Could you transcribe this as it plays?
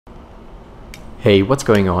Hey, what's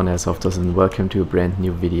going on, Airsofters, and welcome to a brand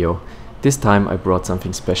new video. This time I brought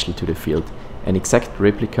something special to the field, an exact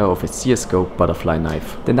replica of a CSGO butterfly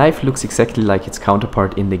knife. The knife looks exactly like its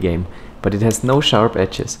counterpart in the game, but it has no sharp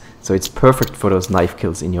edges, so it's perfect for those knife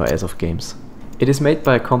kills in your Airsoft games. It is made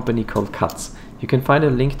by a company called Cuts. You can find a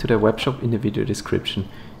link to their webshop in the video description.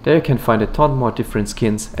 There you can find a ton more different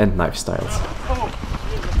skins and knife styles.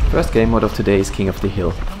 First game mode of today is King of the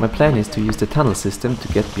Hill. My plan is to use the tunnel system to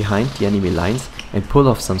get behind the enemy lines and pull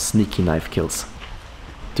off some sneaky knife kills.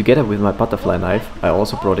 Together with my butterfly knife, I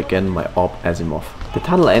also brought again my AWP Asimov. The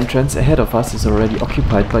tunnel entrance ahead of us is already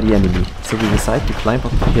occupied by the enemy, so we decide to climb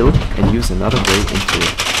up the hill and use another way into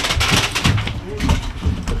it.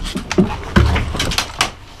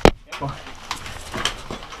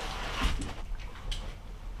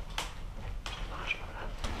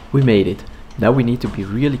 We made it. Now we need to be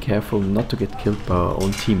really careful not to get killed by our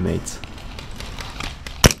own teammates.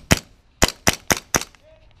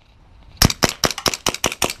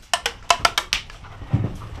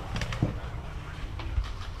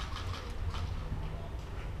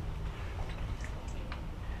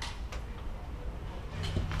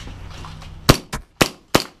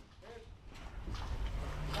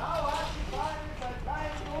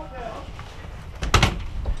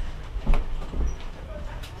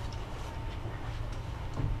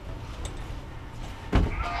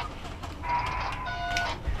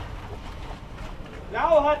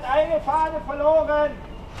 Blau hat eine Fahne verloren.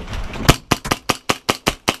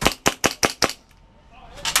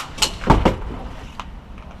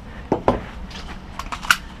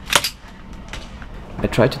 I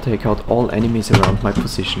try to take out all enemies around my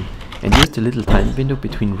position and use the little time window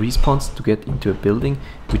between respawns to get into a building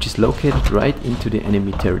which is located right into the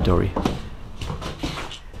enemy territory.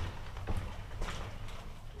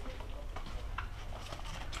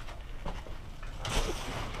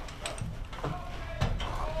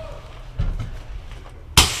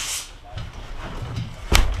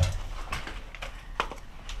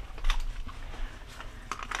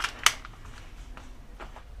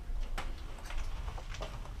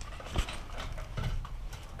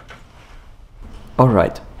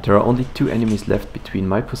 Alright, there are only 2 enemies left between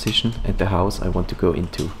my position and the house I want to go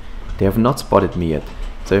into. They have not spotted me yet,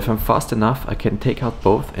 so if I'm fast enough I can take out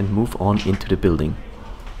both and move on into the building.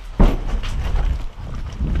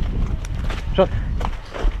 Shot.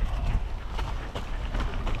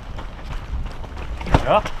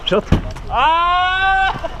 Ja, shot.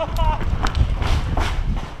 Ah!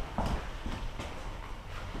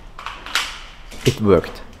 It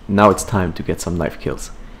worked. Now it's time to get some knife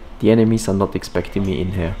kills. The enemies are not expecting me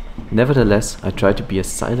in here. Nevertheless, I try to be as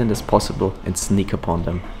silent as possible and sneak upon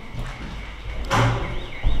them.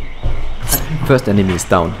 First enemy is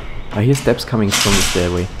down. I hear steps coming from the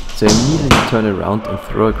stairway, so I immediately turn around and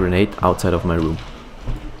throw a grenade outside of my room.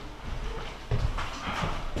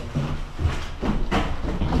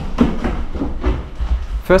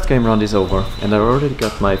 First game round is over, and I already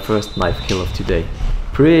got my first knife kill of today.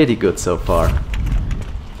 Pretty good so far.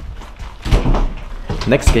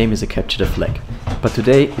 Next game is a capture the flag, but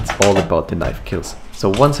today it's all about the knife kills. So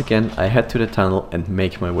once again I head to the tunnel and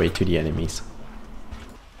make my way to the enemies.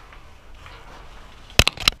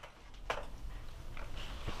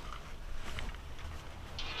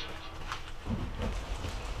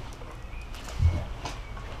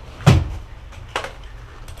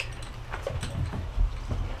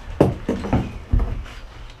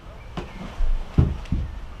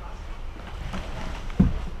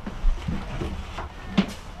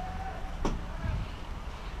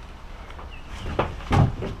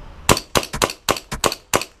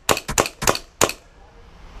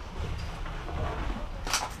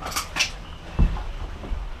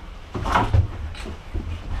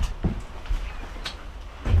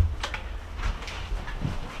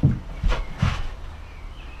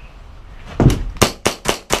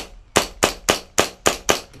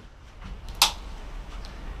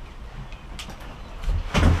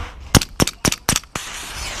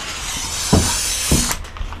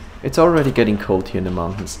 It's already getting cold here in the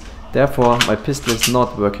mountains, therefore my pistol is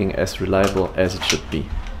not working as reliable as it should be.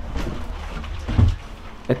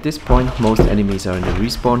 At this point most enemies are in the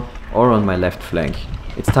respawn or on my left flank.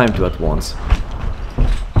 It's time to advance.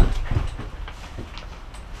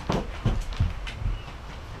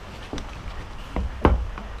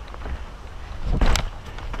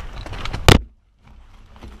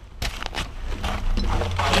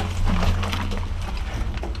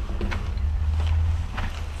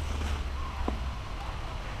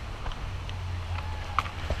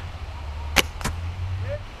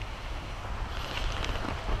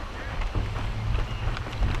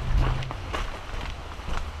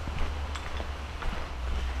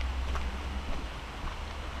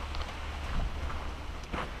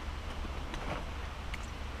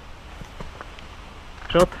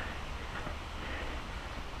 Shot.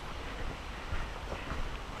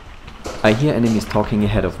 I hear enemies talking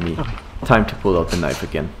ahead of me. Time to pull out the knife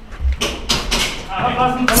again.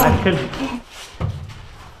 Knife kill.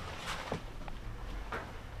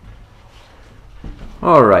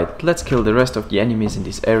 Alright, let's kill the rest of the enemies in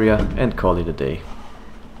this area and call it a day.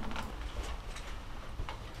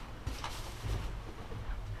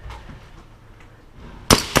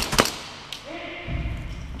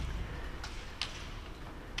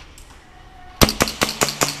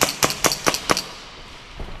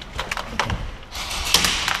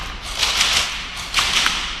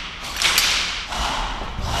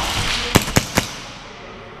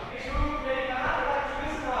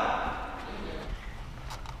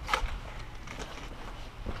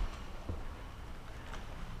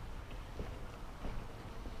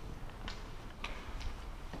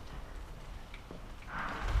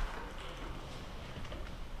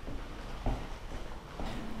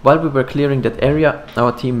 While we were clearing that area,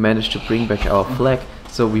 our team managed to bring back our flag,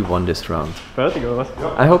 so we won this round.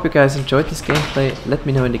 I hope you guys enjoyed this gameplay. Let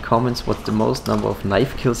me know in the comments what's the most number of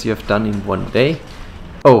knife kills you have done in one day.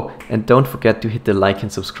 Oh, and don't forget to hit the like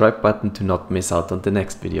and subscribe button to not miss out on the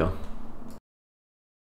next video.